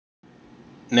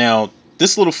Now,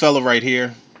 this little fella right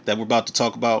here that we're about to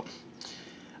talk about,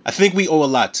 I think we owe a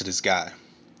lot to this guy.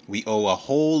 We owe a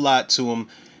whole lot to him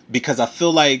because I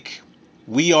feel like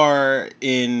we are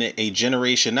in a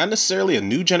generation, not necessarily a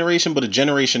new generation, but a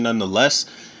generation nonetheless,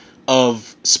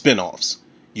 of spin-offs.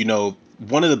 You know,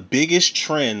 one of the biggest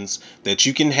trends that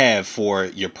you can have for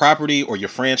your property or your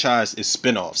franchise is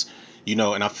spin-offs. You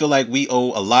know, and I feel like we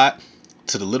owe a lot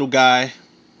to the little guy,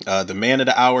 the man of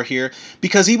the hour here,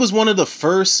 because he was one of the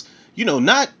first,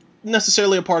 not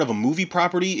necessarily a part of a movie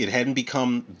property. It hadn't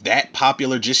become that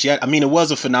popular just yet. I mean, it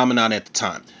was a phenomenon at the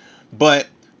time. But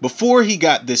before he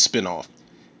got this spinoff,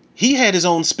 he had his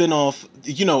own spinoff,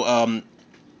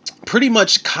 pretty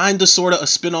much kind of sort of a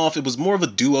spinoff. It was more of a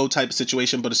duo type of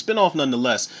situation, but a spinoff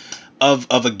nonetheless of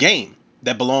a game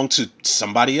that belonged to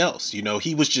somebody else. You know,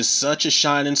 he was just such a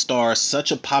shining star,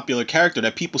 such a popular character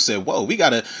that people said, "Whoa, we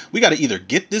gotta either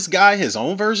get this guy his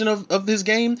own version of his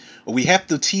game, or we have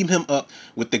to team him up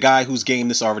with the guy whose game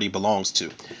this already belongs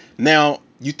to." Now,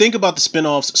 you think about the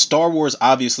spin-offs, Star Wars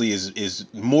obviously is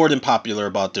more than popular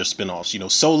about their spin-offs. You know,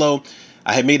 Solo,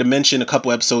 I had made a mention a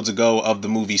couple episodes ago of the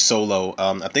movie Solo.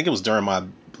 I think it was during my,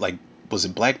 like, was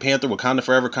it Black Panther Wakanda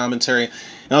Forever commentary,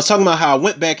 and I was talking about how I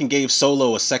went back and gave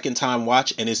Solo a second time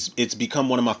watch, and it's become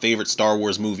one of my favorite Star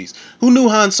Wars movies. Who knew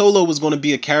Han Solo was going to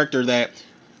be a character that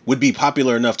would be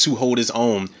popular enough to hold his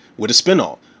own with a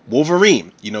spinoff?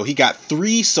 Wolverine, he got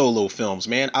 3 solo films,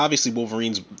 man. Obviously,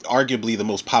 Wolverine's arguably the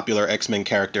most popular X-Men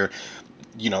character,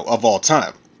 of all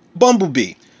time.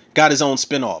 Bumblebee got his own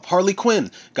spinoff. Harley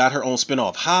Quinn got her own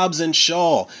spinoff. Hobbs and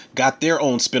Shaw got their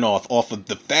own spinoff off of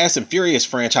the Fast and Furious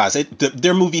franchise.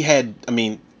 Their movie had, I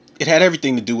mean, it had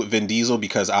everything to do with Vin Diesel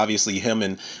because obviously him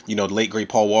and, the late great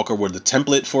Paul Walker were the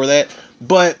template for that.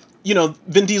 But,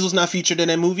 Vin Diesel's not featured in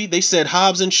that movie. They said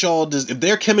Hobbs and Shaw, if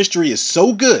their chemistry is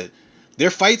so good,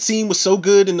 their fight scene was so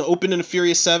good in the opening of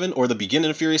Furious 7 or the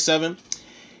beginning of Furious 7,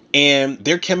 and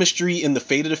their chemistry in the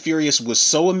Fate of the Furious was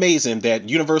so amazing that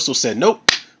Universal said,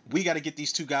 nope, we got to get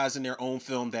these two guys in their own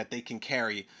film that they can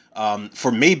carry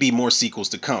for maybe more sequels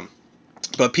to come.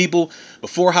 But people,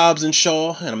 before Hobbs and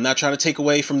Shaw, and I'm not trying to take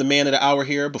away from the man of the hour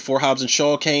here, before Hobbs and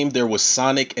Shaw came, there was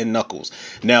Sonic and Knuckles.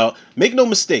 Now, make no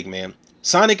mistake, man.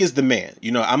 Sonic is the man.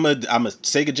 I'm a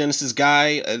Sega Genesis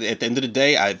guy. At the end of the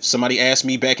day, somebody asked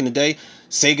me back in the day,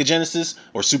 Sega Genesis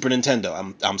or Super Nintendo.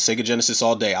 I'm Sega Genesis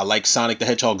all day. I like Sonic the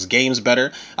Hedgehog's games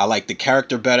better. I like the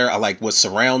character better. I like what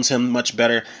surrounds him much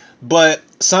better. But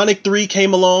Sonic 3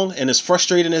 came along, and as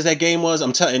frustrating as that game was,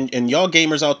 I'm telling, and y'all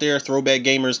gamers out there, throwback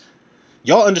gamers,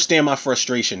 y'all understand my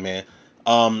frustration, man.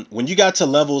 When you got to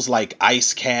levels like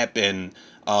Ice Cap and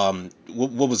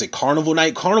what was it, Carnival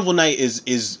Night? Carnival Night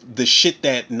is the shit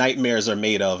that nightmares are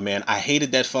made of, man. I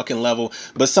hated that fucking level.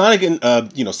 But Sonic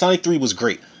and Sonic 3 was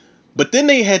great. But then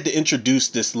they had to introduce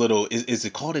this little, is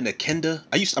it called an Echidna?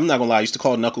 I'm not gonna lie, I used to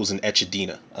call Knuckles an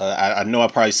Echidna. I know I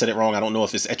probably said it wrong. I don't know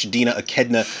if it's Echidna,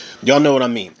 Echidna. Y'all know what I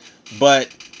mean. But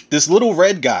this little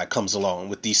red guy comes along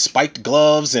with these spiked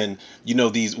gloves and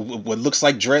these what looks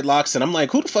like dreadlocks, and I'm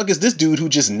like, who the fuck is this dude who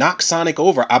just knocked Sonic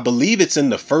over? I believe it's in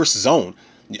the first zone.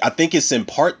 I think it's in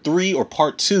part 3 or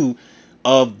part 2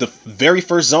 of the very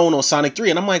first zone on Sonic 3.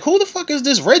 And I'm like, who the fuck is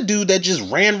this red dude that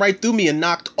just ran right through me and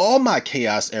knocked all my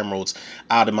Chaos Emeralds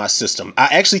out of my system? I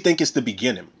actually think it's the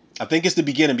beginning. I think it's the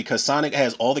beginning because Sonic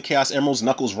has all the Chaos Emeralds.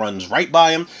 Knuckles runs right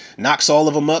by him, knocks all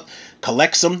of them up,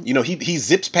 collects them. He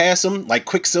zips past them like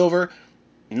Quicksilver.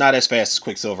 Not as fast as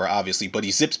Quicksilver, obviously, but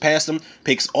he zips past them,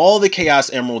 picks all the Chaos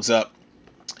Emeralds up,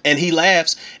 and he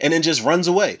laughs and then just runs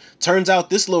away. Turns out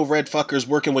this little red fucker's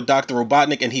working with Dr.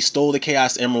 Robotnik, and he stole the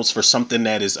Chaos Emeralds for something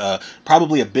that is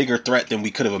probably a bigger threat than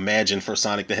we could have imagined for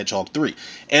Sonic the Hedgehog 3.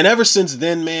 And ever since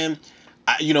then, man,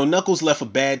 Knuckles left a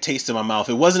bad taste in my mouth.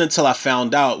 It wasn't until I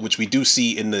found out, which we do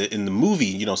see in the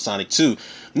movie, Sonic 2,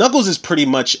 Knuckles is pretty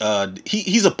much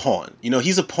he's a pawn.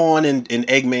 He's a pawn in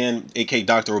Eggman, aka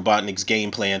Dr. Robotnik's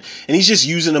game plan, and he's just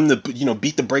using them to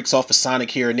beat the brakes off of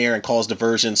Sonic here and there and cause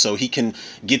diversion so he can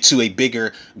get to a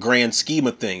bigger grand scheme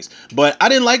of things. But I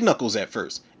didn't like Knuckles at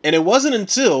first, and it wasn't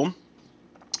until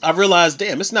I realized,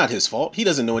 damn, it's not his fault. He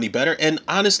doesn't know any better. And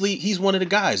honestly, he's one of the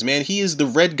guys, man. He is the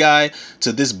red guy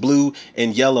to this blue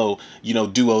and yellow,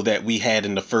 duo that we had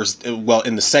in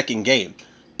in the second game.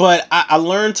 But I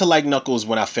learned to like Knuckles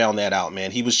when I found that out, man.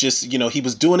 He was just, he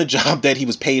was doing a job that he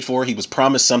was paid for. He was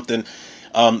promised something,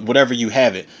 whatever you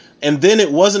have it. And then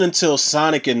it wasn't until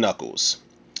Sonic and Knuckles,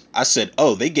 I said,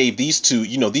 oh, they gave these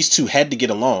two had to get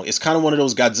along. It's kind of one of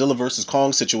those Godzilla versus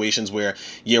Kong situations where,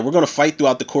 yeah, we're going to fight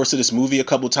throughout the course of this movie a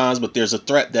couple times, but there's a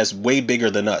threat that's way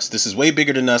bigger than us. This is way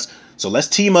bigger than us. So let's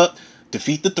team up.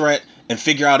 defeat the threat, and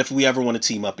figure out if we ever want to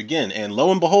team up again. And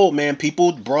lo and behold, man,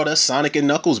 people brought us Sonic and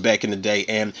Knuckles back in the day.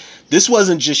 And this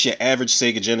wasn't just your average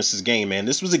Sega Genesis game, man.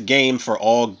 This was a game for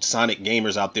all Sonic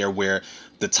gamers out there where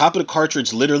the top of the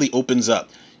cartridge literally opens up.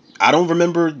 I don't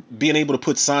remember being able to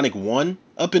put Sonic 1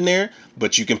 up in there,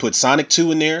 but you can put Sonic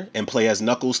 2 in there and play as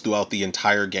Knuckles throughout the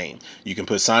entire game. You can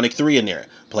put Sonic 3 in there,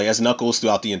 play as Knuckles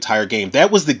throughout the entire game. That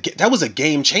was a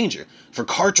game changer for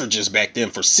cartridges back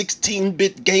then, for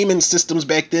 16-bit gaming systems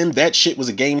back then. That shit was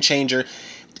a game changer.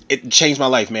 It changed my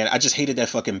life, man. I just hated that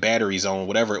fucking battery zone,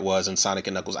 whatever it was in Sonic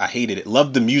and Knuckles. I hated it.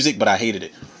 Loved the music, but I hated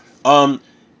it. Um,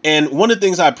 and one of the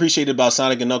things I appreciated about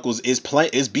Sonic and Knuckles is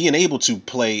being able to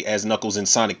play as Knuckles in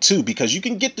Sonic 2, because you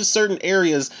can get to certain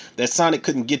areas that Sonic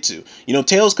couldn't get to. You know,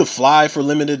 Tails could fly for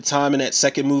limited time in that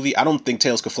second movie. I don't think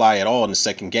Tails could fly at all in the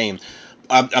second game.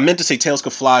 I meant to say Tails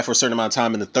could fly for a certain amount of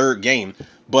time in the third game,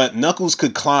 but Knuckles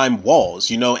could climb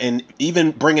walls, you know, and even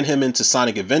bringing him into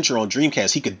Sonic Adventure on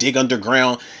Dreamcast, he could dig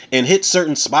underground and hit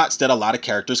certain spots that a lot of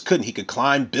characters couldn't. He could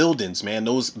climb buildings, man.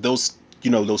 Those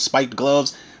spiked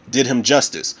gloves did him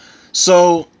justice.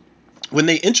 So when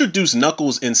they introduced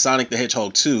Knuckles in Sonic the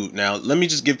Hedgehog 2, now let me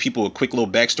just give people a quick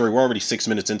little backstory. We're already 6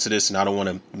 minutes into this, and I don't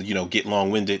want to, get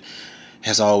long-winded,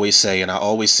 as I always say, and I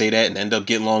always say that and end up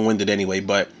getting long-winded anyway.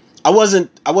 But I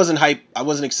wasn't hyped. I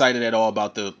wasn't excited at all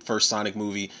about the first Sonic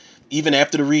movie, even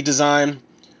after the redesign.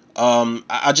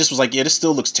 I just was like, yeah, this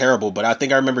still looks terrible. But I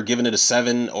think I remember giving it a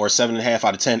 7 or 7.5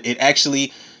 out of 10. It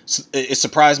actually it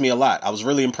surprised me a lot. I was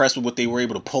really impressed with what they were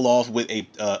able to pull off with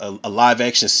a live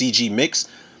action CG mix.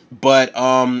 But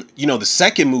the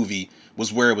second movie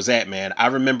was where it was at, man. I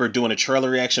remember doing a trailer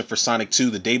reaction for Sonic 2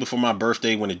 the day before my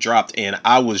birthday when it dropped, and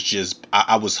I was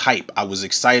hype. I was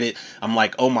excited. I'm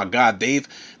like, oh my god,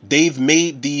 they've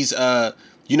made these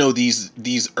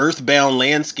these earthbound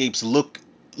landscapes look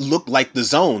like the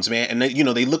zones, man. And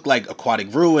they look like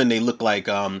Aquatic Ruin. They look like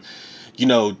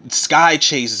Sky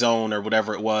Chase Zone or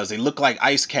whatever it was. They look like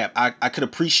Ice Cap. I could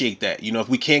appreciate that. If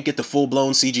we can't get the full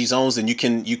blown CG zones, then you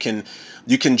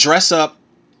can dress up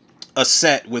a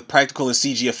set with practical and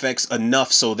CG effects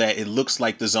enough so that it looks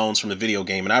like the zones from the video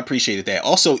game, and I appreciated that.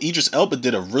 Also, Idris Elba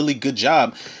did a really good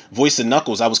job voicing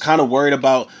Knuckles. I was kind of worried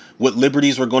about what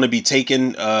liberties were going to be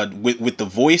taken with the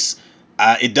voice.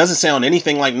 It doesn't sound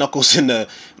anything like Knuckles in the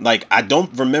I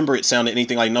don't remember it sounding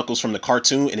anything like Knuckles from the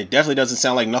cartoon, and it definitely doesn't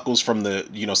sound like Knuckles from the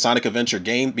Sonic Adventure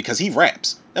game, because he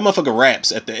raps. That motherfucker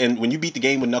raps at the end. When you beat the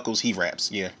game with Knuckles, he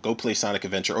raps. Yeah, go play Sonic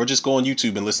Adventure, or just go on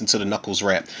YouTube and listen to the Knuckles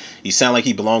rap. He sound like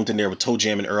he belonged in there with Toe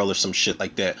Jam and Earl or some shit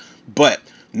like that. But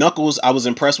Knuckles, I was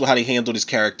impressed with how they handled his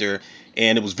character,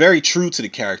 and it was very true to the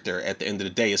character at the end of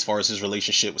the day, as far as his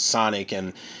relationship with Sonic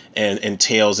and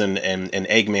Tails and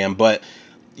Eggman. But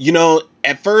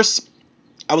at first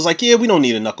I was like, yeah, we don't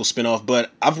need a Knuckles spinoff,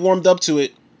 but I've warmed up to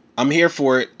it. I'm here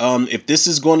for it. If this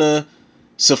is gonna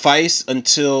suffice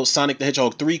until Sonic the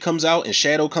Hedgehog 3 comes out and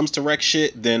Shadow comes to wreck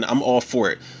shit, then I'm all for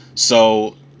it.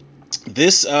 So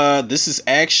this is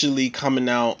actually coming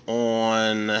out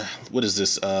on, what is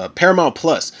this? Paramount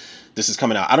Plus. This is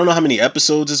coming out. I don't know how many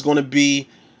episodes it's gonna be.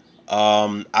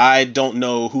 I don't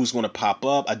know who's going to pop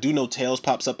up. I do know Tails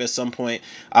pops up at some point.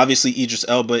 Obviously, Idris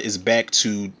Elba is back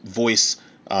to voice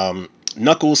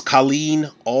Knuckles. Colleen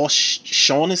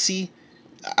Shaughnessy,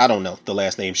 I don't know the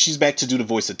last name. She's back to do the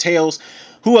voice of Tails.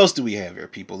 Who else do we have here,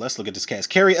 people? Let's look at this cast.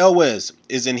 Carrie Elwes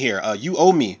is in here. You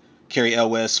owe me, Carrie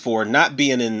Elwes, for not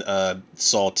being in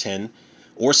Saw 10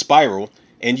 or Spiral,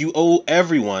 and you owe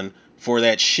everyone for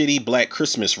that shitty Black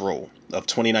Christmas role of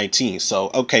 2019. So,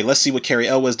 okay, let's see what Carrie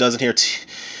Elwes does in here.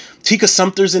 Tika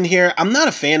Sumpter's in here. I'm not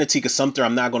a fan of Tika Sumpter.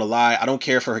 I'm not gonna lie. I don't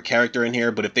care for her character in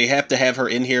here, but if they have to have her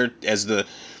in here as the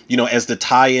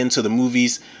tie-in to the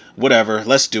movies, whatever.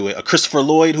 Let's do it. Christopher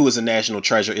Lloyd, who is a national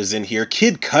treasure, is in here.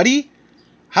 Kid Cudi.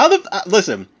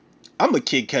 Listen? I'm a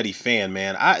Kid Cudi fan,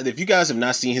 man. If you guys have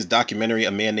not seen his documentary,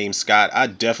 A Man Named Scott, I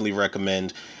definitely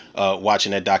recommend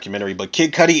watching that documentary. But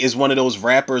Kid Cudi is one of those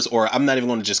rappers, or I'm not even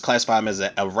going to just classify him as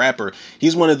a rapper.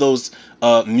 He's one of those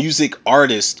music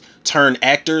artists turned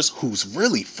actors who's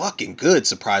really fucking good,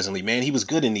 surprisingly, man. He was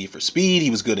good in Need for Speed. He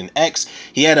was good in X.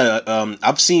 He had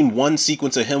I've seen one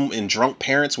sequence of him in Drunk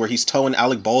Parents where he's towing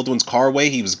Alec Baldwin's car away.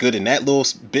 He was good in that little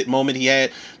bit moment he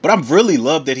had. But I really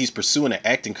love that he's pursuing an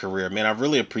acting career, man. I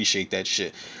really appreciate that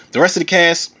shit. The rest of the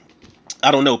cast,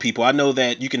 I don't know, people. I know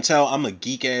that you can tell I'm a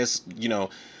geek ass,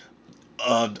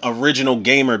 original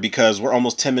gamer, because we're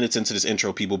almost 10 minutes into this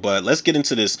intro, people. But let's get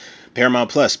into this.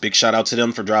 Paramount Plus, big shout out to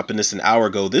them for dropping this an hour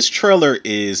ago. This trailer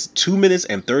is 2 minutes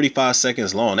and 35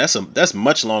 seconds long. That's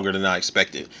much longer than I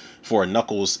expected for a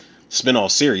Knuckles spin-off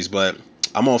series, but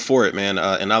I'm all for it, man.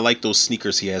 And I like those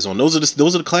sneakers he has on. Those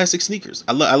are the classic sneakers.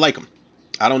 I like them.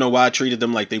 I don't know why I treated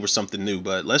them like they were something new,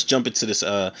 but let's jump into this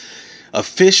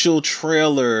official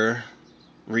trailer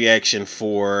reaction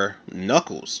for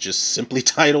Knuckles, just simply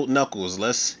titled Knuckles.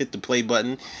 Let's hit the play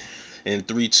button in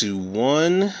 3, 2,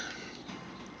 1.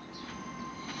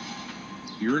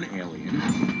 You're an alien.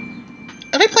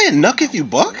 Are they playing Knuck If You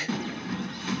Buck?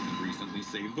 Recently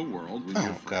saved the world with your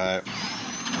Oh friends. God.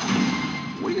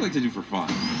 What do you like to do for fun?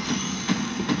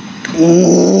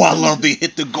 Oh, I love they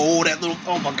hit the goal. That little.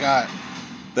 Oh my God.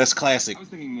 That's classic. I was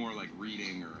thinking more like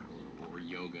reading or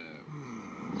yoga.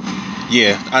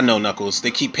 Yeah, I know Knuckles.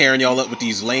 They keep pairing y'all up with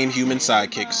these lame human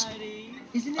sidekicks.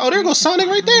 Oh, there goes Sonic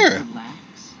right there.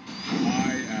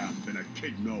 I am an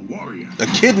Echidna warrior.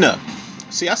 Echidna.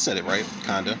 See, I said it right,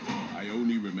 kinda. I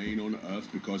only remain on Earth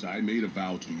because I made a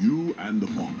vow to you and the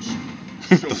Fox.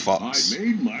 The Fox. I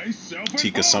made myself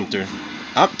Tika at Sumpter.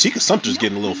 home. Tika Sumpter's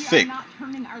getting a little thick. We are not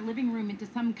turning our living room into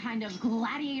some kind of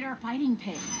gladiator fighting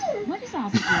pit. What is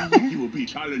Ozzy doing He here? will be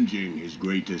challenging his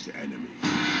greatest enemy.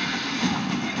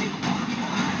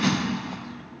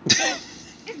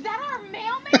 Is that our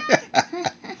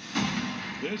mailman?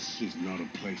 This is not a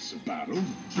place of battle,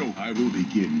 so I will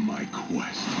begin my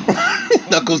quest.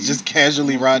 Knuckles just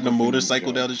casually riding a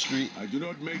motorcycle down the street. I do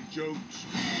not make jokes.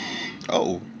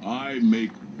 Oh. I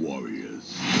make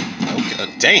warriors.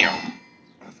 Okay. Damn.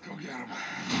 Let's go get him.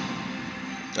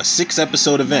 A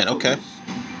 6-episode event. Okay.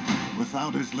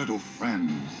 Without his little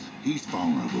friends, he's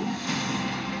vulnerable.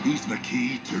 He's the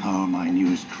key to all my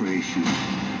newest creation.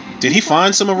 Did he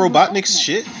find some of Robotnik's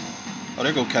shit? Oh,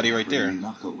 there go Cuddy right there.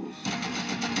 Knuckles.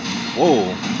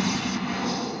 Whoa.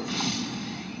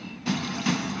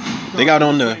 They got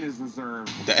on the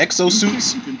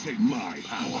exosuits. You can take my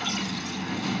power.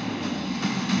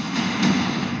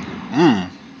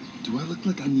 Do I look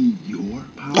like I need your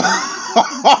power?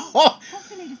 Of course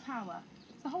we need his power.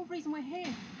 It's the whole reason we're here.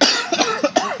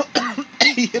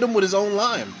 He hit him with his own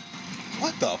line.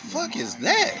 What the fuck is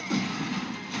that?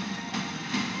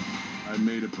 I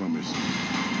made a promise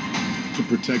to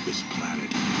protect this planet.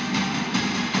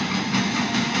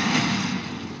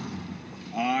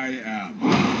 I am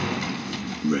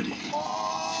ready.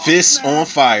 Fists on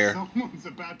fire. Someone's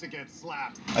about to get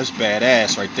slapped. That's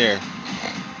badass right there.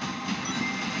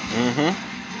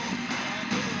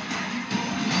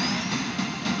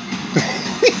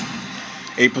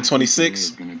 April 26th.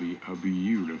 It's gonna be a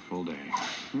beautiful day.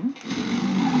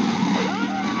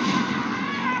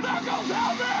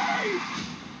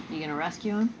 You gonna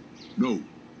rescue him? No,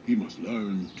 he must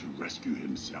learn to rescue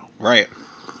himself. Right.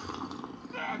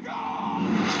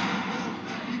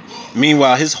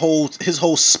 Meanwhile, his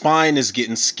whole spine is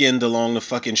getting skinned along the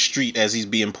fucking street as he's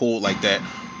being pulled like that.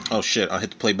 Oh shit! I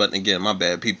hit the play button again. My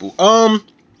bad, people.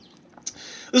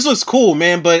 This looks cool,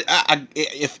 man. But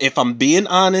if I'm being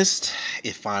honest,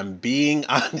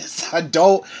 I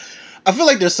don't. I feel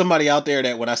like there's somebody out there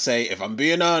that when I say if I'm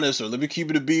being honest or let me keep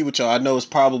it a B with y'all, I know it's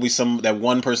probably that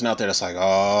one person out there that's like,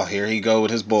 oh, here he go with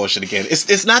his bullshit again.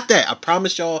 It's not that. I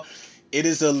promise y'all, it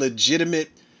is a legitimate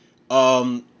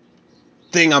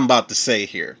thing I'm about to say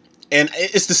here. And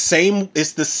it's the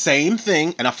same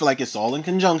thing, and I feel like it's all in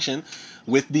conjunction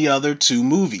with the other two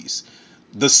movies.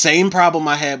 The same problem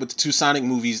I had with the two Sonic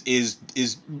movies is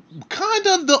kind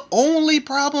of the only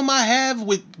problem I have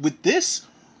with this.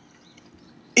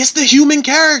 It's the human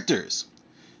characters.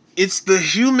 It's the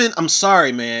human. I'm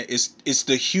sorry, man. It's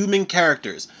the human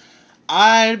characters.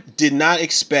 I did not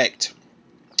expect.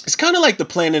 It's kind of like the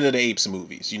Planet of the Apes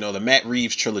movies, you know, the Matt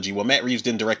Reeves trilogy. Well, Matt Reeves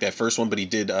didn't direct that first one, but he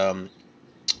did what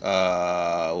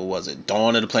was it?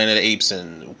 Dawn of the Planet of the Apes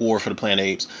and War for the Planet of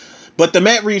the Apes. But the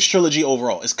Matt Reeves trilogy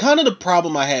overall, it's kind of the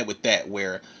problem I had with that,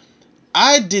 where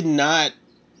I did not,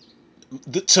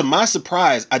 to my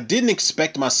surprise, I didn't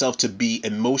expect myself to be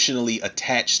emotionally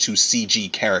attached to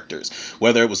CG characters,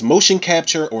 whether it was motion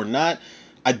capture or not.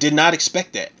 I did not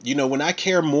expect that. You know, when I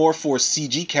care more for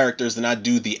CG characters than I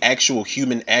do the actual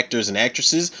human actors and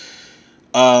actresses,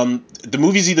 the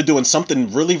movie's either doing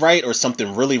something really right or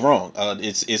something really wrong.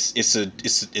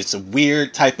 It's a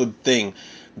weird type of thing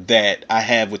that I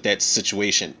have with that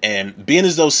situation. And being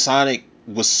as though Sonic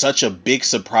was such a big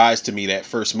surprise to me, that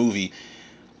first movie,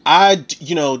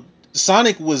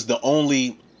 Sonic was the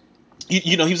only,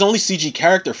 he was the only CG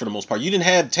character for the most part. You didn't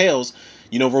have Tails.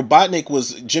 You know,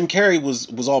 Jim Carrey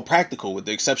was all practical with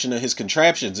the exception of his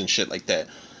contraptions and shit like that.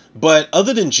 But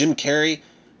other than Jim Carrey,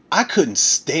 I couldn't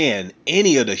stand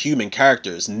any of the human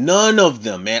characters. None of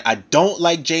them, man. I don't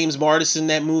like James Martis in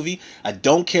that movie. I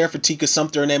don't care for Tika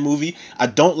Sumpter in that movie. I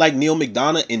don't like Neil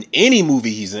McDonough in any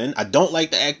movie he's in. I don't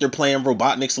like the actor playing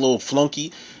Robotnik's little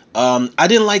flunky. I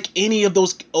didn't like any of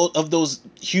those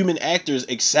human actors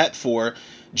except for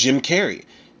Jim Carrey.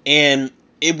 And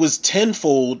it was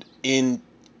tenfold in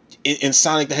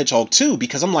Sonic the Hedgehog 2,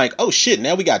 because I'm like, oh shit,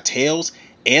 now we got Tails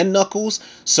and Knuckles.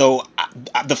 So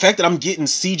the fact that I'm getting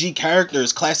CG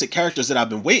characters, classic characters that I've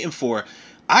been waiting for,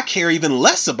 I care even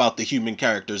less about the human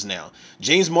characters now.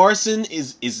 James Morrison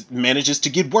is manages to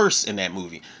get worse in that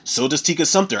movie. So does Tika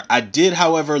Sumpter. I did,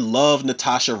 however, love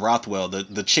Natasha Rothwell,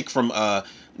 the chick from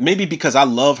maybe because I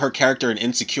love her character in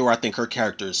Insecure. I think her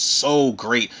character is so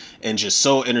great and just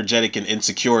so energetic and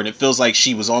insecure, and it feels like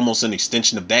she was almost an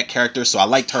extension of that character. So I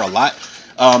liked her a lot.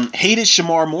 Hated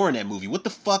Shamar Moore in that movie. What the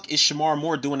fuck is Shamar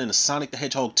Moore doing in a Sonic the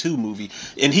Hedgehog 2 movie?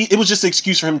 And it was just an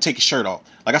excuse for him to take his shirt off.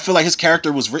 Like, I feel like his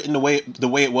character was written the way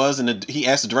it was, and he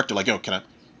asked the director, like, yo, can I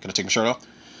take my shirt off?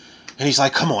 And he's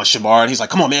like, come on, Shamar. And he's like,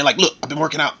 come on, man. Like, look, I've been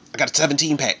working out. I got a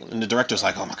 17 pack. And the director's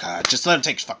like, oh my God, just let him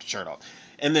take his fucking shirt off.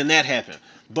 And then that happened.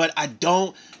 But I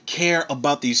don't care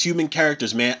about these human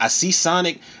characters, man. I see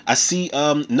Sonic. I see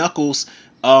Knuckles.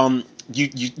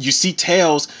 You see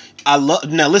Tails. I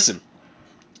love. Now listen,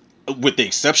 with the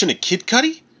exception of Kid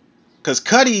Cudi, because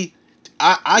Cudi,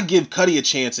 I give Cudi a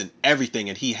chance in everything,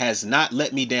 and he has not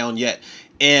let me down yet.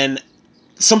 And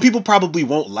some people probably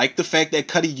won't like the fact that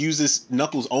Cudi uses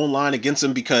Knuckles' own line against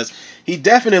him, because he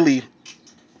definitely,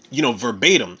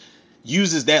 verbatim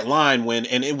uses that line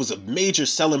and it was a major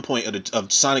selling point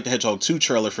of Sonic the Hedgehog 2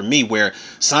 trailer for me, where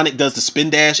Sonic does the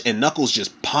spin dash and Knuckles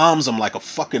just palms him like a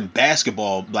fucking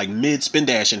basketball, like mid spin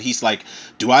dash, and he's like,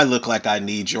 do I look like I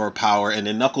need your power? And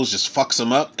then Knuckles just fucks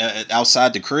him up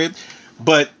outside the crib.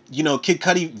 But Kid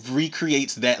Cudi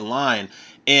recreates that line,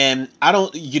 and I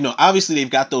don't, obviously they've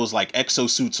got those like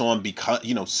exosuits on because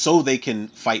so they can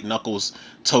fight Knuckles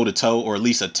toe to toe, or at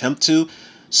least attempt to.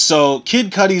 So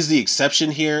Kid Cudi's the exception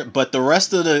here, but the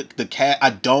rest of the cat,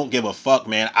 I don't give a fuck,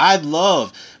 man. I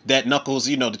love that Knuckles,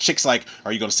 the chick's like,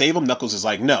 are you gonna save him? Knuckles is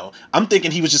like, no. I'm thinking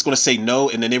he was just gonna say no,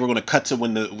 and then they were gonna cut to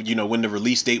when the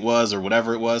release date was, or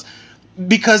whatever it was.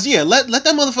 Because yeah, let that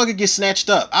motherfucker get snatched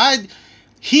up.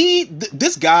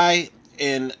 This guy,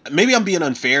 and maybe I'm being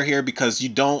unfair here, because you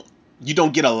don't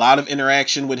get a lot of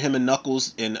interaction with him and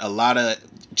Knuckles, and a lot of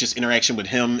just interaction with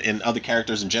him and other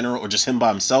characters in general, or just him by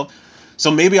himself. So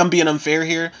maybe I'm being unfair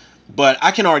here, but I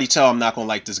can already tell I'm not gonna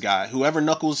like this guy. Whoever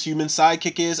Knuckles' human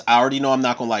sidekick is, I already know I'm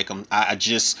not gonna like him. I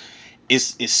just,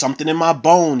 it's something in my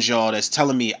bones, y'all, that's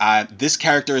telling me this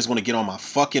character is gonna get on my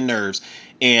fucking nerves.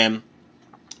 And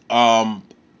um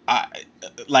I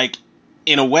like,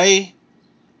 in a way,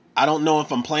 I don't know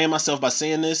if I'm playing myself by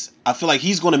saying this. I feel like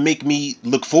he's going to make me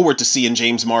look forward to seeing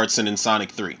James Marsden in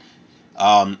Sonic 3.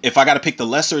 If I got to pick the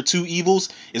lesser of two evils,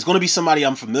 it's going to be somebody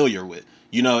I'm familiar with.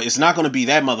 It's not going to be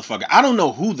that motherfucker. I don't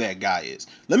know who that guy is.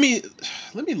 Let me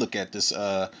look at this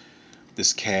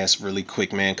cast really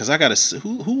quick, man, because I got to,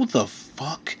 who the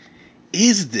fuck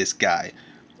is this guy?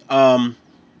 Um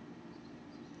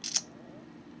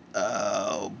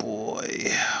oh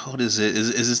boy, what is it?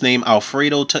 Is his name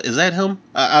Alfredo? Is that him?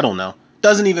 I don't know.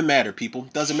 Doesn't even matter, people.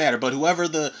 Doesn't matter. But whoever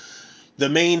the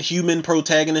main human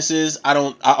protagonist is, I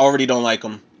already don't like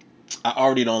him. I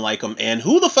already don't like him. And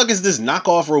who the fuck is this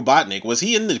knockoff Robotnik? Was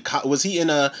he in the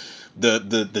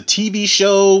TV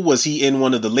show? Was he in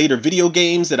one of the later video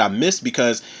games that I missed?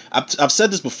 Because I've said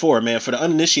this before, man. For the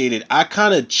uninitiated, I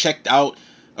kind of checked out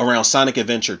around Sonic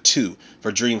Adventure 2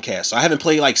 for Dreamcast. So I haven't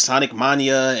played like Sonic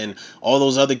Mania and all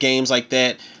those other games like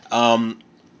that.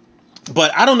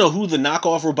 But I don't know who the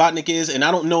knockoff Robotnik is, and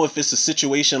I don't know if it's a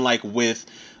situation like with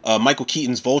Michael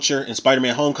Keaton's Vulture in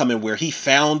Spider-Man Homecoming, where he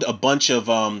found a bunch of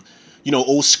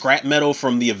old scrap metal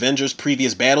from the Avengers'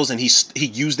 previous battles, and he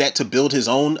used that to build his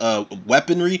own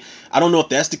weaponry. I don't know if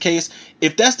that's the case.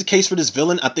 If that's the case for this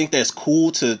villain, I think that's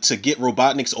cool to get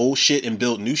Robotnik's old shit and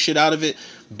build new shit out of it.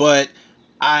 But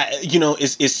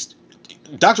it's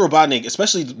Dr. Robotnik,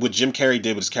 especially what Jim Carrey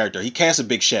did with his character. He casts a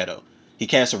big shadow. He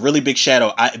casts a really big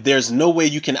shadow. There's no way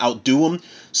you can outdo him.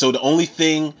 So the only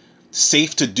thing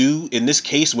safe to do in this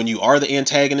case, when you are the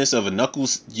antagonist of a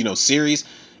Knuckles, series,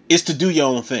 is to do your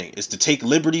own thing. Is to take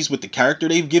liberties with the character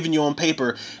they've given you on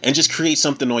paper and just create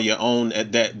something on your own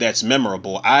that's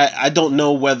memorable. I don't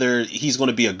know whether he's going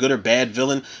to be a good or bad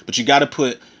villain, but you got to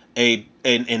put an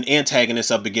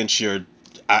antagonist up against your,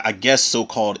 I guess,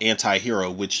 so-called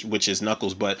anti-hero, which is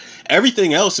Knuckles. But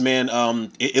everything else, man,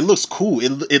 it looks cool.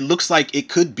 It looks like it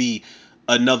could be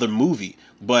another movie.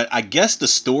 But I guess the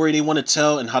story they want to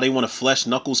tell and how they want to flesh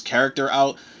Knuckles' character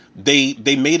out, they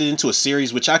made it into a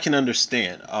series, which I can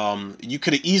understand. You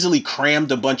could have easily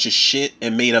crammed a bunch of shit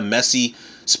and made a messy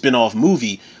spin-off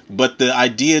movie, but the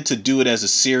idea to do it as a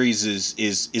series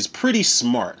is pretty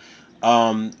smart.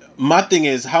 My thing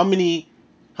is, how many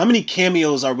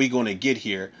cameos are we going to get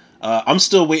here? I'm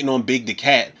still waiting on Big the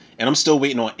Cat, and I'm still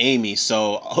waiting on Amy.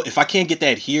 So if I can't get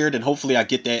that here, then hopefully I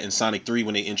get that in Sonic 3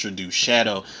 when they introduce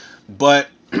Shadow. But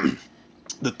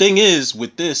the thing is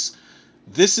with this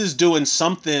is doing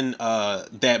something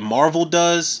that Marvel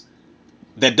does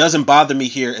that doesn't bother me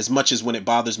here as much as when it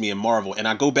bothers me in Marvel. And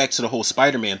I go back to the whole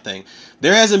Spider-Man thing.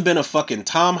 There hasn't been a fucking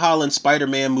Tom Holland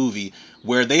Spider-Man movie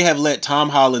where they have let Tom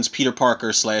Holland's Peter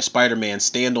Parker / Spider-Man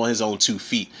stand on his own 2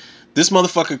 feet. This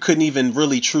motherfucker couldn't even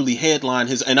really truly headline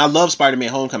his. And I love Spider-Man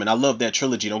Homecoming. I love that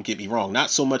trilogy, don't get me wrong.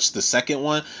 Not so much the second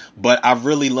one, but I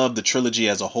really love the trilogy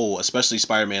as a whole, especially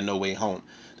Spider-Man No Way Home.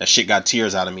 That shit got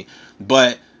tears out of me.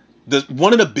 But the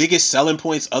one of the biggest selling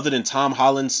points, other than Tom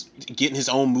Holland's getting his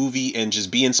own movie and just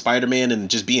being Spider-Man and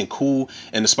just being cool,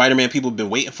 and the Spider-Man people have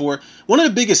been waiting for, one of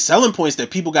the biggest selling points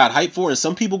that people got hyped for and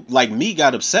some people like me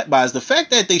got upset by is the fact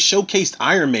that they showcased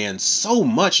Iron Man so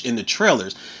much in the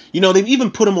trailers. You know, they've even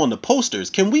put him on the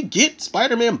posters. Can we get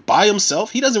Spider-Man by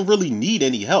himself? He doesn't really need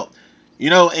any help.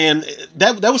 You know, and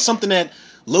that was something that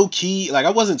low key, like, I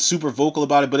wasn't super vocal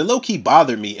about it, but it low key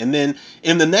bothered me. And then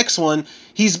in the next one,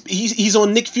 he's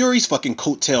on Nick Fury's fucking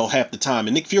coattail half the time,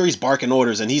 and Nick Fury's barking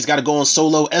orders, and he's got to go on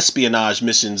solo espionage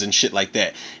missions and shit like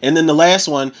that. And then the last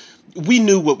one, we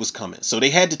knew what was coming, so they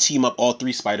had to team up all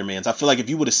three Spider-Mans. I feel like if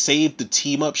you would have saved the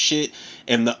team up shit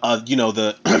and the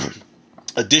the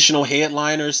additional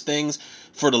headliners things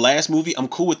for the last movie, I'm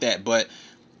cool with that. But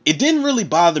it didn't really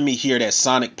bother me here that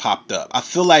Sonic popped up. I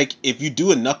feel like if you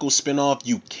do a Knuckles spinoff,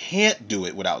 you can't do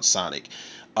it without Sonic.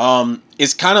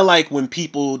 It's kind of like when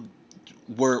people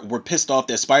were pissed off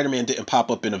that Spider-Man didn't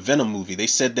pop up in a Venom movie. They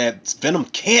said that Venom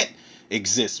can't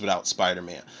exist without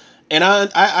Spider-Man. And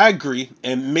I agree.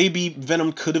 And maybe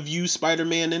Venom could have used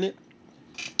Spider-Man in it.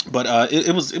 But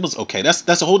it was okay.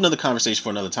 That's a whole nother conversation for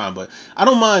another time. But I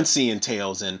don't mind seeing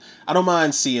Tails, and I don't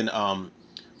mind seeing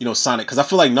Sonic, because I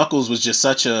feel like Knuckles was just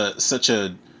such a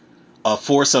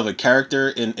force of a character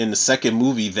in the second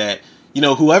movie that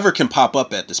whoever can pop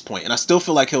up at this point. And I still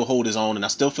feel like he'll hold his own, and I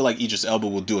still feel like Idris Elba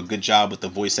will do a good job with the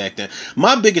voice acting.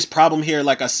 My biggest problem here,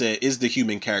 like I said, is the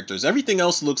human characters. Everything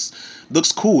else looks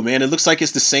cool, man. It looks like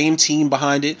it's the same team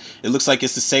behind it. It looks like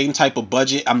it's the same type of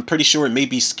budget. I'm pretty sure it may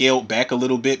be scaled back a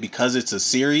little bit because it's a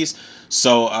series.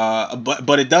 So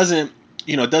but it doesn't,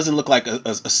 it doesn't look like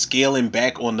a scaling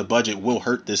back on the budget will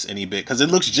hurt this any bit, because it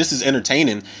looks just as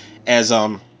entertaining as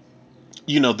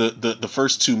the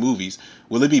first two movies.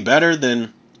 Will it be better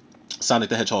than Sonic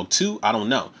the Hedgehog 2? I don't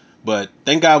know. But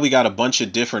thank God we got a bunch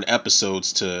of different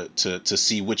episodes to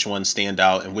see which ones stand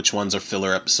out and which ones are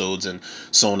filler episodes and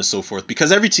so on and so forth.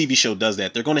 Because every TV show does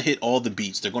that. They're going to hit all the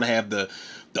beats. They're going to have the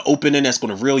opening that's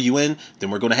going to reel you in.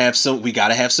 Then we got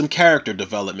to have some character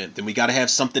development. Then we got to have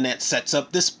something that sets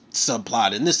up this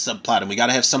subplot and this subplot. And we got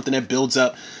to have something that builds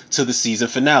up to the season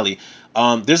finale.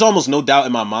 There's almost no doubt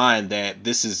in my mind that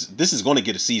this is going to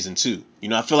get a season 2.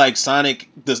 I feel like Sonic,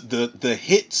 the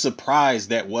hit surprise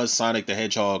that was Sonic the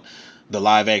Hedgehog, the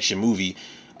live action movie.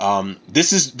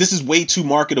 This is way too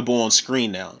marketable on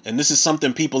screen now, and this is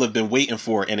something people have been waiting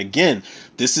for. And again,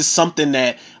 this is something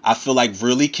that I feel like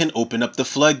really can open up the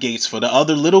floodgates for the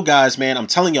other little guys, man. I'm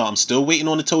telling y'all, I'm still waiting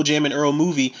on the Toe Jam and Earl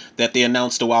movie that they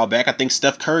announced a while back. I think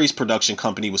Steph Curry's production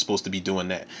company was supposed to be doing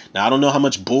that. Now, I don't know how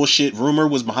much bullshit rumor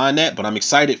was behind that, but I'm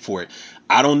excited for it.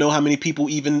 I don't know how many people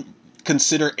even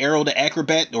consider Arrow the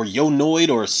Acrobat or Yo Noid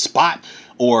or Spot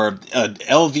or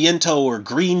El Viento or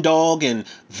Green Dog and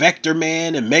Vector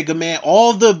Man and Mega Man.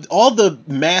 All the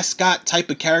mascot type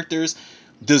of characters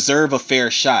deserve a fair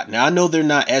shot. Now, I know they're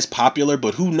not as popular,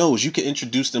 but who knows? You can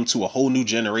introduce them to a whole new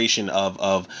generation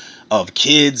of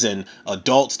kids and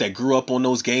adults that grew up on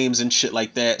those games and shit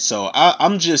like that. So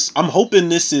I'm hoping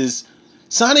this is.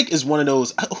 Sonic is one of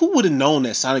those. Who would have known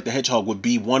that Sonic the Hedgehog would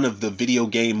be one of the video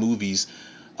game movies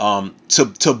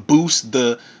to boost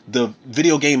the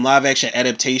video game live action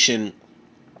adaptation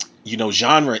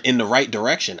genre in the right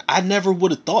direction? I never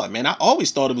would have thought, man. I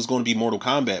always thought it was going to be Mortal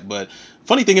Kombat, but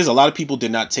funny thing is, a lot of people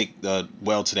did not take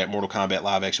well to that Mortal Kombat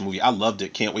live action movie. I loved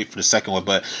it. Can't wait for the second one.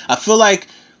 But I feel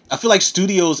like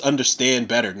studios understand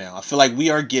better now. I feel like we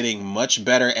are getting much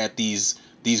better at these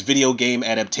video game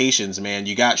adaptations, man.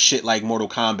 You got shit like Mortal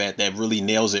Kombat that really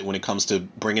nails it when it comes to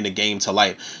bringing the game to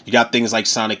life. You got things like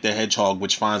Sonic the Hedgehog,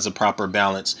 which finds a proper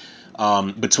balance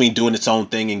between doing its own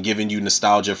thing and giving you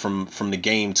nostalgia from the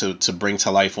game to bring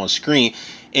to life on screen.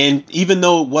 And even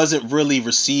though it wasn't really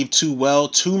received too well,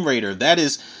 Tomb Raider, that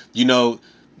is,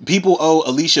 people owe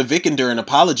Alicia Vikander an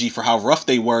apology for how rough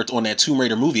they were on that Tomb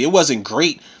Raider movie. It wasn't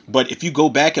great, but if you go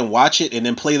back and watch it and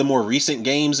then play the more recent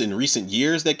games in recent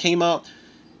years that came out,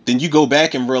 then you go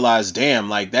back and realize, damn,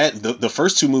 like that the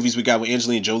first two movies we got with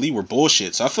Angelina Jolie were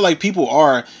bullshit. So I feel like people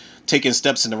are taking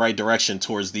steps in the right direction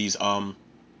towards these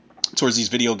towards these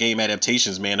video game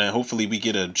adaptations, man. And hopefully we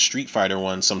get a Street Fighter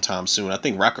one sometime soon. I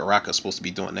think Raka Raka is supposed to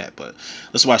be doing that, but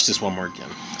let's watch this one more again.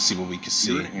 See what we can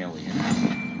see. You're an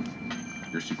alien.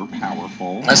 You're super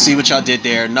powerful. Let's see what y'all did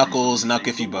there. Knuckles, Knuck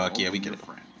if you buck. Yeah, we get it.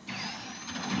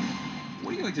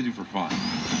 What do you like to do for fun?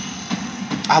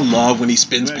 I love when he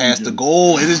spins Glad past you the did.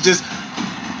 goal. It is just,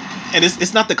 and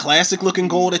it's not the classic looking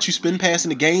goal that you spin past in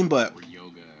the game, but Or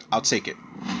yoga. I'll take it.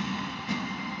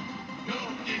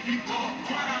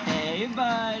 Hey,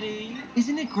 buddy.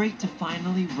 Isn't it great to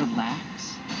finally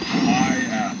relax? I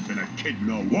have been a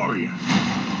Echidna warrior.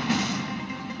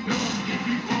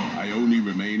 I only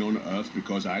remain on Earth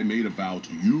because I made a vow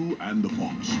to you and the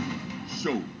Fox.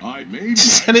 So I made He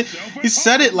said it. myself at He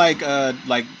said it home.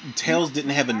 like Tails didn't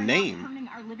have a We are not name. turning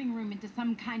our living room into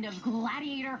some kind of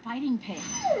gladiator fighting pit.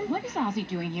 What is Ozzy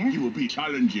doing here? He will be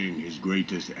challenging his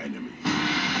greatest enemy.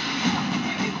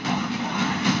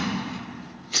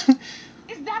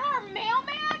 Is that our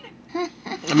mailman?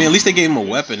 I mean, at least they gave him a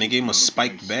weapon. They This gave him a is not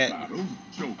spiked place bat. battle,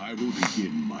 so I will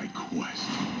begin my quest.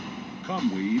 Come,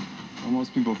 Wade. Well,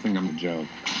 most people think I'm a joke.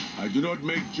 I do not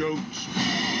make jokes.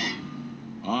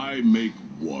 I make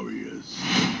warriors.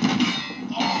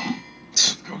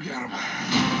 Let's go get him.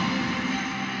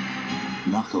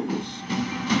 Knuckles.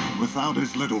 Without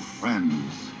his little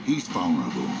friends, he's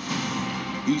vulnerable.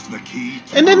 He's the key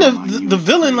to And then all my the newest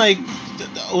villain, like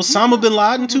creations. Osama bin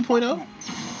Laden 2.0.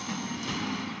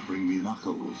 Bring me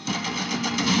Knuckles.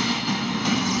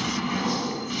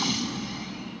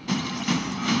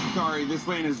 Sorry, this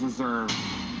lane is reserved.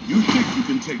 You think you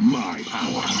can take my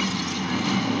power?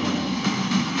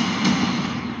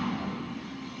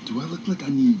 Do I look like I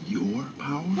need your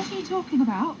power? What are you talking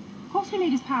about? Of course we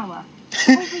need his power.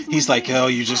 He's like, yo,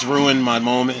 you just ruined my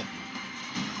moment.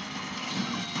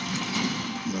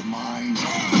 You're mine.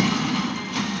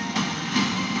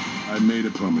 I made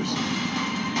a promise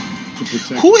to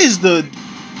protect. Who is the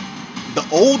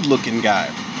old looking guy?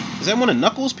 Is that one of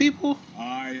Knuckles' people?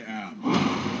 I am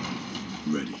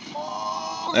ready.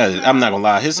 I'm not gonna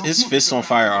lie, his fists on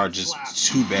fire are just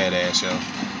too badass, yo.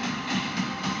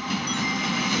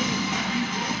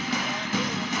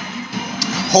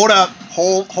 Hold up,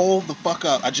 hold the fuck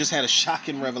up. I just had a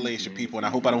shocking revelation, people, and I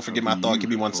hope I don't forget my thought. Give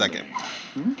me 1 second.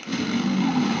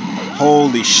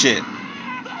 Holy shit.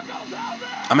 I'm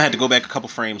gonna have to go back a couple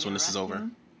frames when this is over.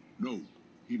 No,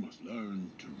 he must learn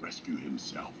to rescue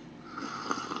himself.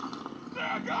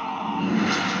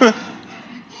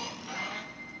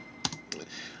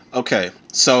 Okay,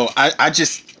 so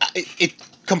it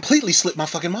completely slipped my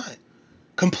fucking mind.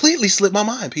 Completely slipped my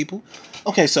mind, people.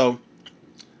 Okay, so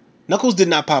Knuckles did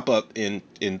not pop up in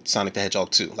Sonic the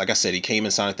Hedgehog 2. Like I said, he came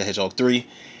in Sonic the Hedgehog 3,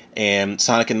 and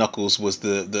Sonic and Knuckles was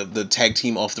the tag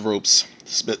team off the ropes.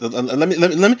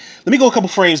 Let me go a couple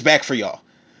frames back for y'all.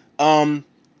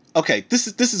 Okay, this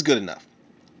is good enough.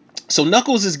 So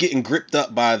Knuckles is getting gripped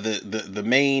up by the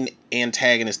main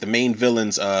antagonist, the main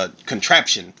villain's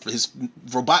contraption for his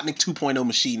Robotnik 2.0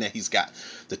 machine that he's got.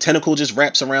 The tentacle just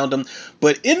wraps around him,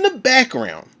 but in the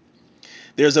background,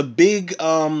 there's a big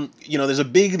there's a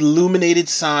big illuminated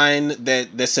sign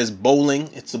that says bowling.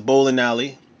 It's a bowling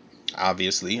alley,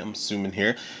 obviously. I'm assuming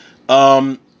here,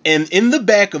 and in the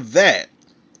back of that,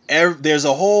 there's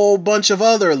a whole bunch of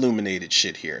other illuminated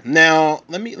shit here. Now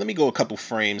let me go a couple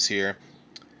frames here.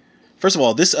 First of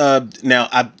all, this now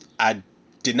I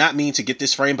did not mean to get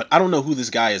this frame, but I don't know who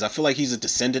this guy is. I feel like he's a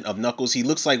descendant of Knuckles. He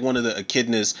looks like one of the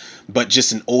echidnas, but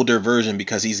just an older version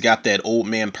because he's got that old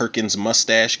man Perkins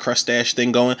mustache, crustache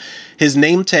thing going. His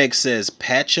name tag says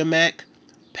Pachamac,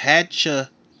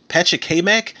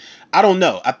 Pachacamac. I don't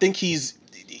know. I think he's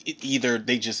either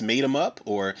they just made him up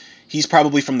or he's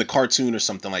probably from the cartoon or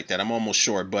something like that. I'm almost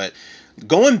sure. But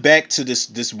going back to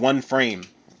this one frame.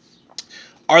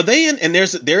 Are they in? And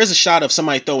there is a shot of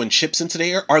somebody throwing chips into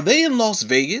the air. Are they in Las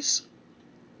Vegas?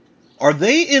 Are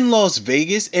they in Las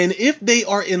Vegas? And if they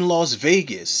are in Las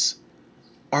Vegas,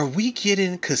 are we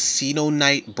getting Casino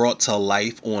Night brought to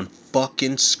life on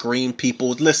fucking screen, people?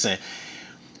 Listen,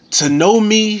 to know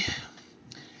me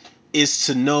is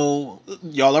to know.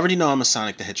 Y'all already know I'm a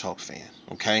Sonic the Hedgehog fan,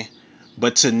 okay?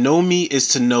 But to know me is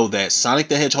to know that Sonic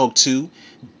the Hedgehog 2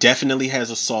 definitely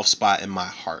has a soft spot in my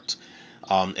heart.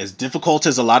 As difficult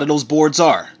as a lot of those boards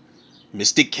are,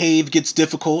 Mystic Cave gets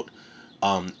difficult.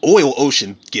 Oil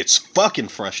Ocean gets fucking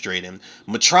frustrating.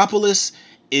 Metropolis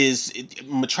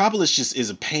just is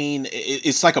a pain.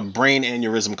 It's like a brain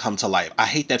aneurysm come to life. I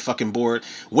hate that fucking board.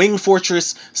 Wing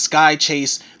Fortress, Sky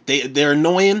Chase, they're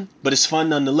annoying, but it's fun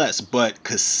nonetheless. But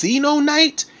Casino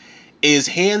Night is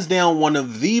hands down one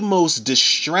of the most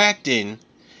distracting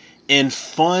and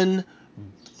fun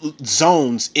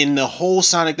zones in the whole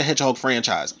Sonic the Hedgehog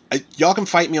franchise. Y'all can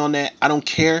fight me on that. I don't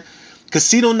care.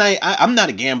 Casino Night, I'm not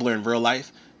a gambler in real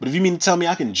life. But if you mean to tell me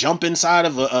I can jump inside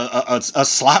of a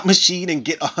slot machine and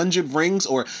get 100 rings,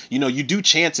 or you do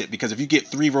chance it, because if you get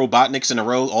 3 Robotniks in a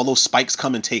row, all those spikes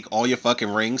come and take all your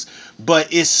fucking rings.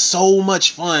 But it's so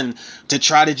much fun to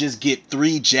try to just get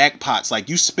 3 jackpots. Like,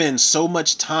 you spend so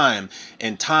much time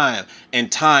and time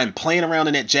and time playing around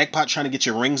in that jackpot trying to get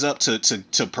your rings up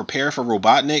to prepare for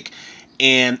Robotnik,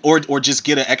 and or just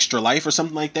get an extra life or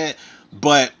something like that.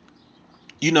 But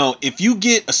if you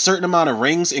get a certain amount of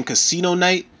rings in Casino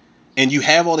Night and you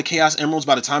have all the Chaos Emeralds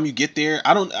by the time you get there,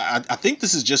 I think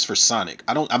this is just for Sonic.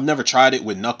 I've never tried it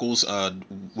with Knuckles,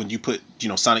 when you put,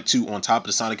 Sonic 2 on top of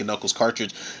the Sonic and Knuckles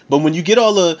cartridge. But when you get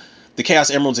all the Chaos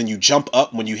Emeralds and you jump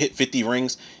up when you hit 50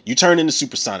 rings, you turn into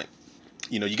Super Sonic.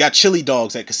 You got chili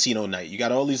dogs at Casino Night. You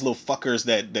got all these little fuckers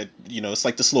that it's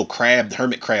like this little crab,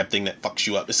 hermit crab thing that fucks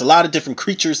you up. It's a lot of different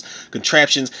creatures,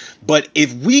 contraptions. But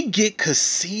if we get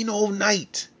Casino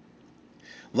Night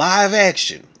live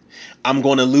action, I'm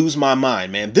going to lose my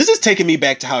mind, man. This is taking me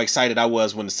back to how excited I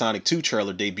was when the Sonic 2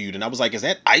 trailer debuted. And I was like, is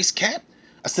that Ice Cap?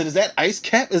 I said, is that Ice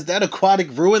Cap? Is that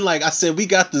Aquatic Ruin? Like I said, we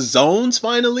got the zones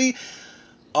finally.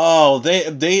 Oh,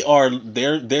 they're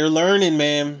learning,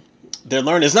 man. They're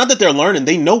learning. It's not that they're learning;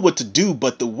 they know what to do.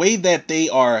 But the way that they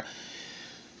are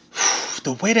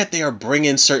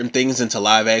bringing certain things into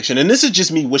live action, and this is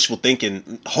just me wishful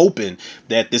thinking, hoping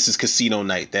that this is Casino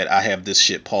Night that I have this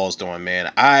shit paused on,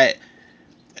 man. I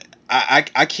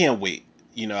can't wait.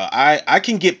 I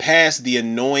can get past the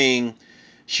annoying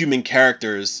human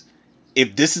characters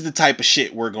if this is the type of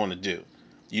shit we're going to do.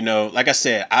 Like I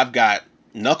said, I've got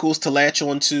Knuckles to latch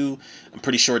on to. I'm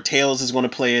pretty sure Tails is going to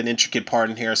play an intricate part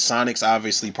in here. Sonic's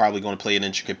obviously probably going to play an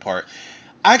intricate part.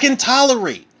 I can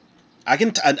tolerate. I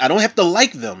don't have to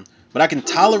like them, but I can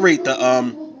tolerate the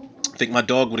I think my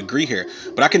dog would agree here.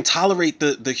 But I can tolerate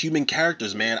the human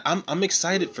characters, man. I'm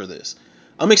excited for this.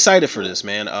 I'm excited for this,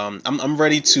 man. I'm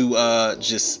ready to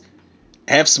just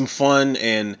have some fun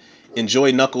and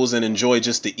enjoy Knuckles and enjoy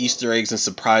just the Easter eggs and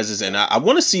surprises. And I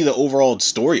want to see the overall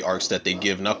story arcs that they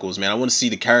give Knuckles, man. I want to see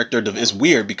the character. It's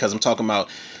weird because I'm talking about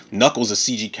Knuckles, a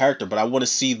CG character, but I want to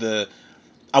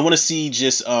see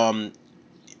just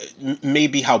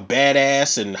maybe how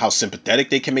badass and how sympathetic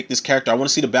they can make this character. I want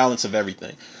to see the balance of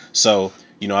everything. So,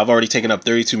 I've already taken up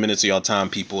 32 minutes of y'all time,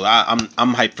 people. I'm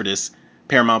hyped for this.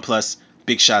 Paramount Plus,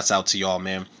 big shots out to y'all,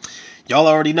 man. Y'all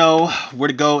already know where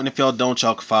to go, and if y'all don't,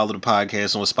 y'all can follow the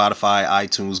podcast on Spotify,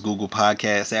 iTunes, Google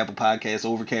Podcasts, Apple Podcasts,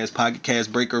 Overcast, Pocket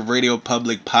Cast, Breaker, Radio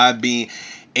Public, Podbean,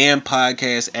 and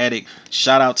Podcast Addict.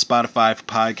 Shout out Spotify for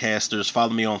podcasters.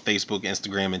 Follow me on Facebook,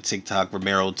 Instagram, and TikTok,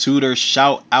 Romero Tudor.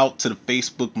 Shout out to the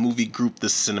Facebook movie group, The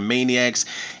Cinemaniacs.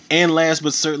 And last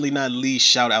but certainly not least,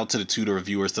 shout out to the Tudor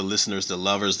reviewers, the listeners, the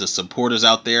lovers, the supporters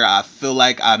out there. I feel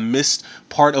like I missed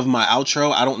part of my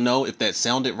outro. I don't know if that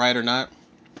sounded right or not.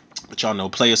 But y'all know,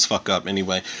 players fuck up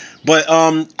anyway. But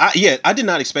I did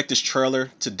not expect this trailer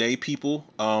today, people.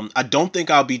 I don't think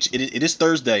I'll be. It is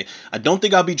Thursday. I don't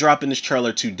think I'll be dropping this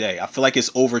trailer today. I feel like it's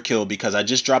overkill because I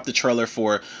just dropped the trailer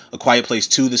for A Quiet Place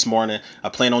 2 this morning. I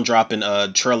plan on dropping a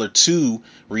trailer 2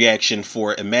 reaction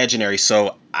for Imaginary.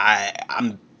 So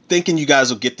I'm thinking you guys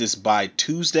will get this by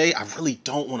Tuesday. I really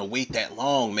don't want to wait that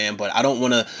long, man, but I don't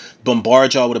want to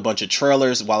bombard y'all with a bunch of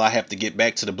trailers while I have to get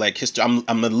back to the Black History.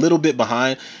 I'm a little bit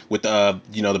behind with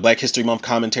the Black History Month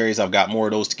commentaries. I've got more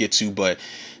of those to get to, but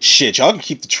shit, y'all can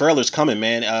keep the trailers coming,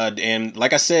 man. And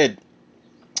like I said,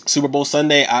 Super Bowl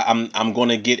Sunday, I'm going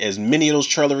to get as many of those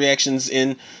trailer reactions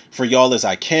in for y'all as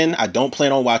I can. I don't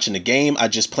plan on watching the game. I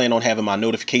just plan on having my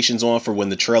notifications on for when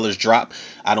the trailers drop.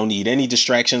 I don't need any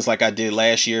distractions like I did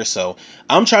last year. So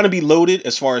I'm trying to be loaded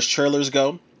as far as trailers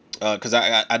go, because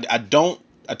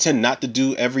I tend not to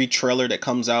do every trailer that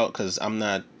comes out because I'm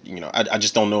not, I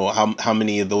just don't know how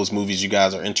many of those movies you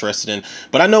guys are interested in.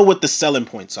 But I know what the selling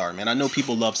points are, man. I know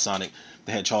people love Sonic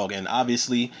the Hedgehog, and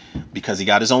obviously because he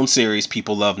got his own series,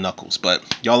 people love Knuckles. But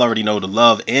y'all already know the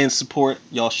love and support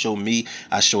y'all show me,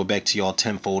 I show it back to y'all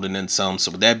tenfold and then some.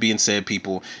 So with that being said,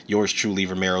 people, yours truly,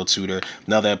 Romero Tudor.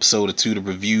 Another episode of Tudor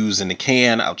Reviews in the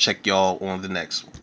can. I'll check y'all on the next one.